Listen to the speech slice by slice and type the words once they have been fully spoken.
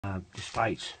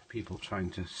despite people trying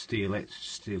to steal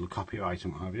the copyright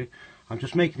and what have you. I'm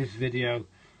just making this video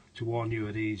to warn you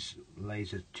of these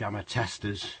laser jammer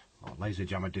testers, or laser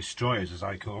jammer destroyers as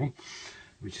I call them,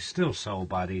 which are still sold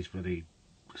by these bloody,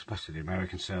 especially the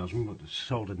American salesmen, but they're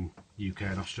sold in UK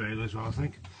and Australia as well, I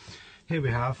think. Here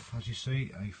we have, as you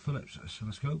see, a Philips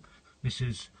oscilloscope. This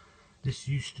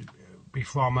used to be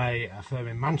from a firm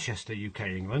in Manchester, UK,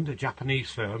 England, a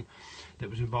Japanese firm that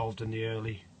was involved in the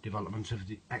early development of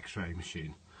the X-ray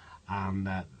machine, and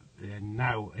they're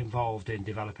now involved in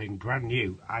developing brand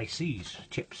new ICs,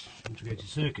 chips, integrated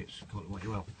circuits, call it what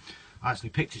you will. I actually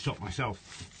picked it up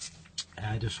myself,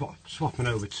 just swapping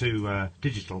over to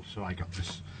digital, so I got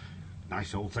this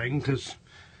nice old thing because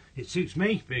it suits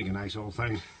me being a nice old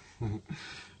thing.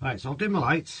 Right, so I'll dim the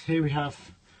lights. Here we have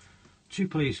two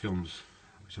police guns,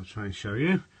 which I'll try and show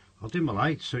you. I'll dim the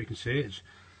lights so you can see it.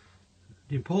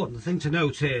 The important thing to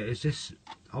note here is this,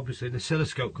 obviously the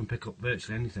oscilloscope can pick up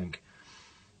virtually anything.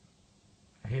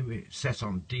 Here it's set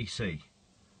on DC.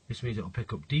 This means it'll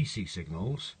pick up DC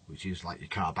signals, which is like your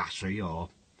car battery or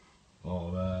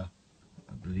the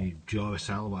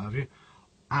Duracell or what have you,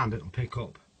 and it'll pick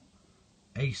up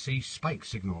AC spike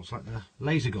signals like the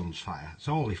laser guns fire. It's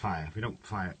all they fire. We don't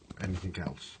fire anything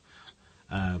else.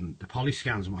 The poly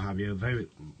scans and what have you are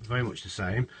very much the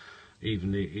same.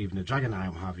 Even the Dragon Eye,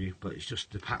 what have you, but it's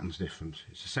just the pattern's different.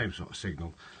 It's the same sort of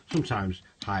signal, sometimes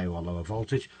higher or lower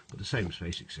voltage, but the same as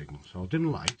basic signal. So I'll dim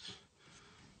the lights.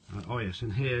 Oh yes,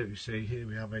 and here you see, here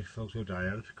we have a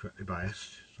photodiode correctly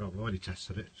biased. So I've already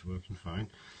tested it, it's working fine.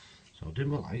 So I'll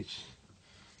dim the lights.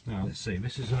 Now let's see,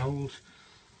 this is an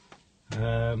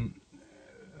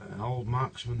old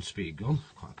marksman speed gun,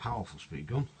 quite a powerful speed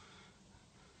gun.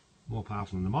 More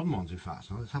powerful than the modern ones in fact.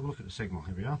 So let's have a look at the signal,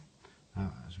 here we are.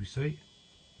 As we see,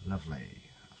 lovely.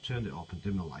 I've turned it up and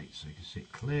dimmed the lights so you can see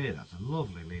it clear. That's a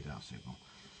lovely lead-out signal.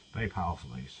 Very powerful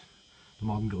these. The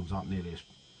modern guns aren't nearly as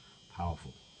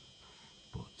powerful,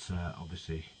 but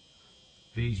obviously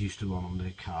these used to run on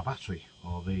the car battery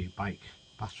or the bike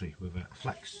battery with a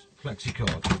flexi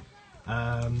cord.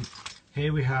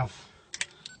 Here we have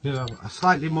a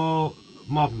slightly more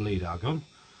modern lead-out gun.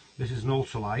 This is an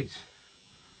ultralight.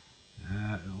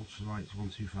 Ultralight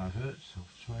 125 Hz. I'll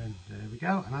try and there we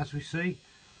go. And as we see,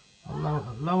 a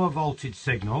lower voltage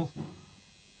signal,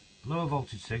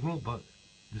 but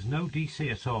there's no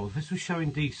DC at all. If this was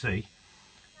showing DC,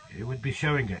 it would be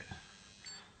showing it.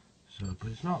 So,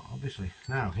 but it's not obviously.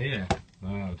 Now here,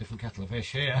 different kettle of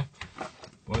fish here,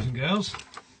 boys and girls.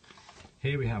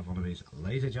 Here we have one of these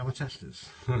laser jammer testers,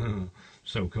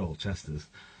 so-called testers.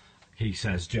 He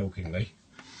says jokingly.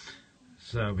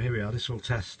 So here we are, this will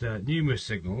test numerous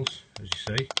signals, as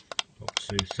you see, up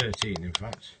to 13 in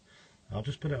fact. I'll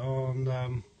just put it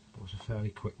on, what's a fairly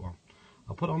quick one.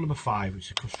 I'll put it on number 5, which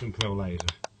is a Custom Pro laser.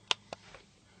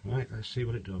 Right, let's see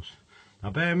what it does. Now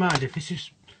bear in mind, if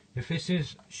this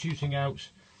is shooting out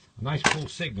a nice full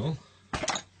signal,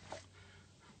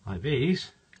 like these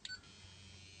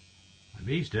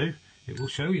do, it will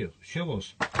show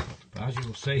us. But as you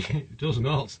will see, it does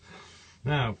not.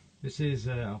 Now, this is,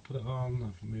 I'll put it on,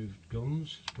 I've moved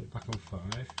guns, let's put it back on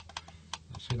 5.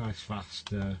 That's a nice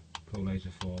fast Pro Laser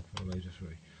 4, Pro Laser 3.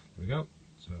 There we go,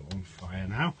 so on fire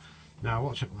now. Now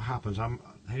watch what happens, I'm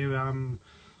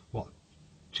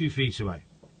 2 feet away.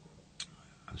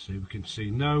 So we can see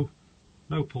no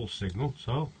pulse signal,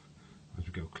 so as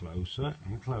we go closer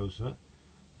and closer,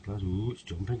 ooh, it's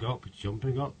jumping up,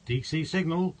 DC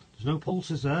signal, there's no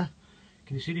pulses there.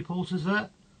 Can you see any pulses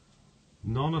there?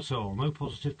 None at all, no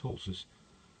positive pulses.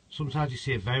 Sometimes you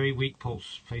see a very weak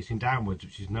pulse facing downwards,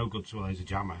 which is no good to a laser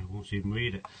jammer, it won't even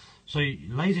read it. So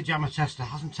laser jammer tester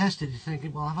hasn't tested, you're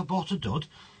thinking, well, have I bought a dud?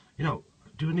 You know,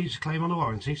 do I need to claim on a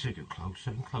warranty? So you go closer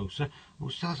and closer, well,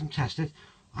 it still hasn't tested.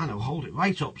 I know, hold it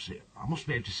right up, see, I must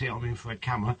be able to see it on the infrared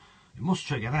camera, it must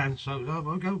trigger then, so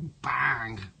we'll go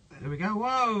bang, there we go,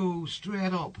 whoa,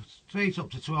 straight up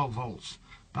to 12 volts,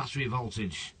 battery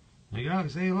voltage. There you go,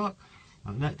 see, look.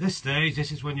 And at this stage,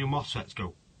 this is when your MOSFETs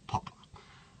go pop.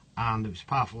 And if it's a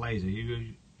powerful laser,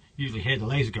 you usually hear the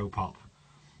laser go pop.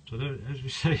 So there, as we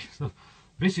say, so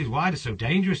this is why they're so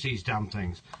dangerous, these damn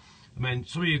things. I mean,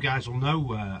 some of you guys will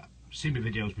know, seen my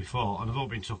videos before, and they've all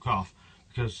been took off,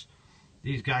 because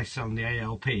these guys selling the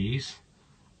ALPs,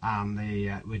 and the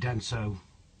Redenso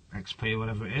XP, or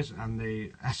whatever it is, and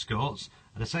the Escorts,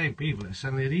 are the same people that are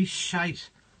selling these shite,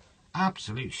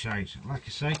 absolute shite. Like I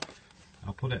say,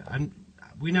 I'll put it, and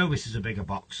we know this is a bigger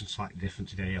box and slightly different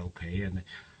to the ALP and the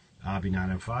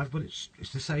RB905, but it's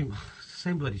the same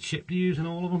bloody chip they use in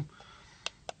all of them.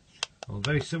 Well,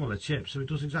 very similar chip, so it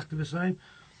does exactly the same.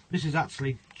 This is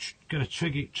actually going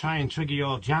to try and trigger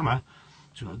your jammer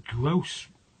It's got gross,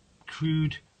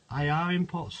 crude IR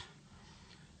inputs.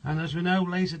 And as we know,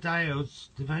 laser diodes,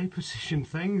 they're very precision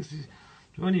things. They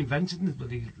were only invented in the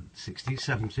bloody 60s,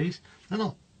 70s. They're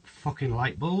not fucking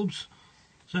light bulbs.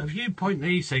 So if you point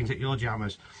these things at your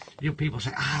jammers, you people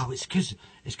say, "Oh, it's because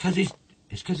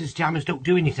his jammers don't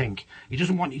do anything. He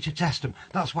doesn't want you to test them.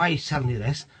 That's why he's telling you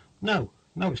this." No,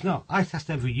 it's not. I test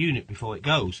every unit before it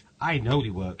goes. I know they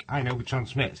work. I know they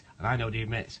transmit, and I know they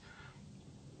emit.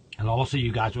 And also,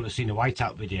 you guys would have seen the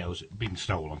whiteout videos being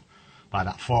stolen by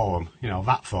that forum. You know,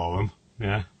 that forum.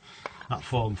 Yeah, that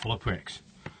forum full of pricks.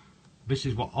 This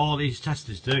is what all these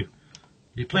testers do.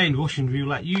 You're playing Russian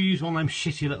roulette. You use one of them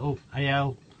shitty little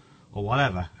AL or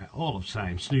whatever. All the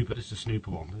same. Snooper. This is a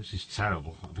snooper one. This is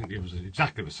terrible. I think it was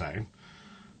exactly the same.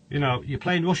 You know, you're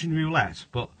playing Russian roulette,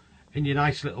 but in your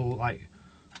nice little like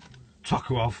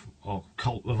Tokarov or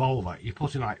Colt revolver, you're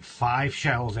putting like 5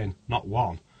 shells in, not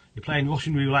 1. You're playing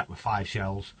Russian roulette with 5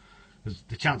 shells.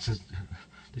 The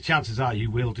chances are you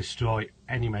will destroy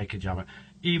any maker jammer,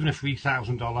 even a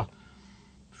 $3,000,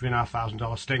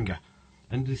 $3,500 Stinger.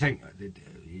 And they think,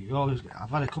 I've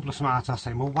had a couple of smart ass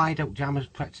saying, "Well, why don't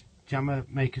jammer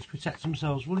makers protect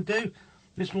themselves?" Well, they do.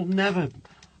 This will never,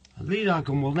 a lead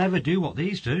gun will never do what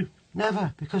these do.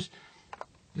 Never, because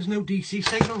there's no DC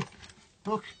signal.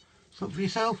 Look for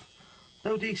yourself.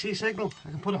 No DC signal.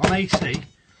 I can put it on AC.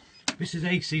 This is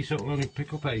AC, so it'll only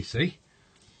pick up AC.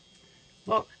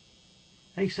 Look,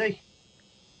 AC.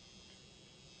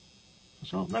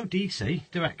 That's all. No DC,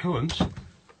 direct currents.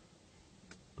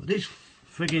 But these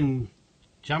friggin'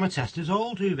 jammer testers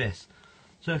all do this.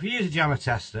 So if you use a jammer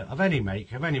tester of any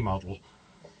make, of any model,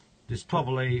 there's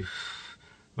probably,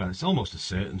 well, it's almost a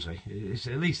certainty. It's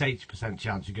at least 80%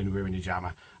 chance you're going to ruin your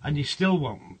jammer, and you still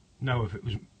won't know if it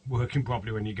was working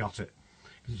properly when you got it.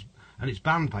 And it's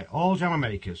banned by all jammer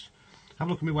makers. Have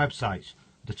a look at my website,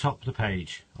 the top of the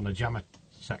page on the jammer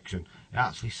section. It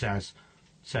actually says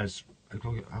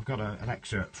I've got an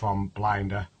excerpt from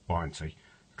Blinder warranty.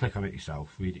 Click on it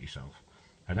yourself, read it yourself.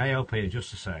 And ALP are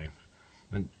just the same.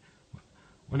 And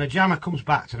when a jammer comes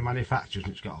back to the manufacturers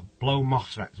and it's got a blown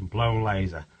MOSFET and blown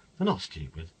laser, they're not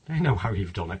stupid. They know how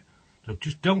you've done it. So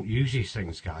just don't use these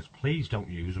things, guys. Please don't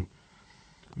use them.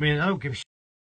 I mean, I don't give a shit.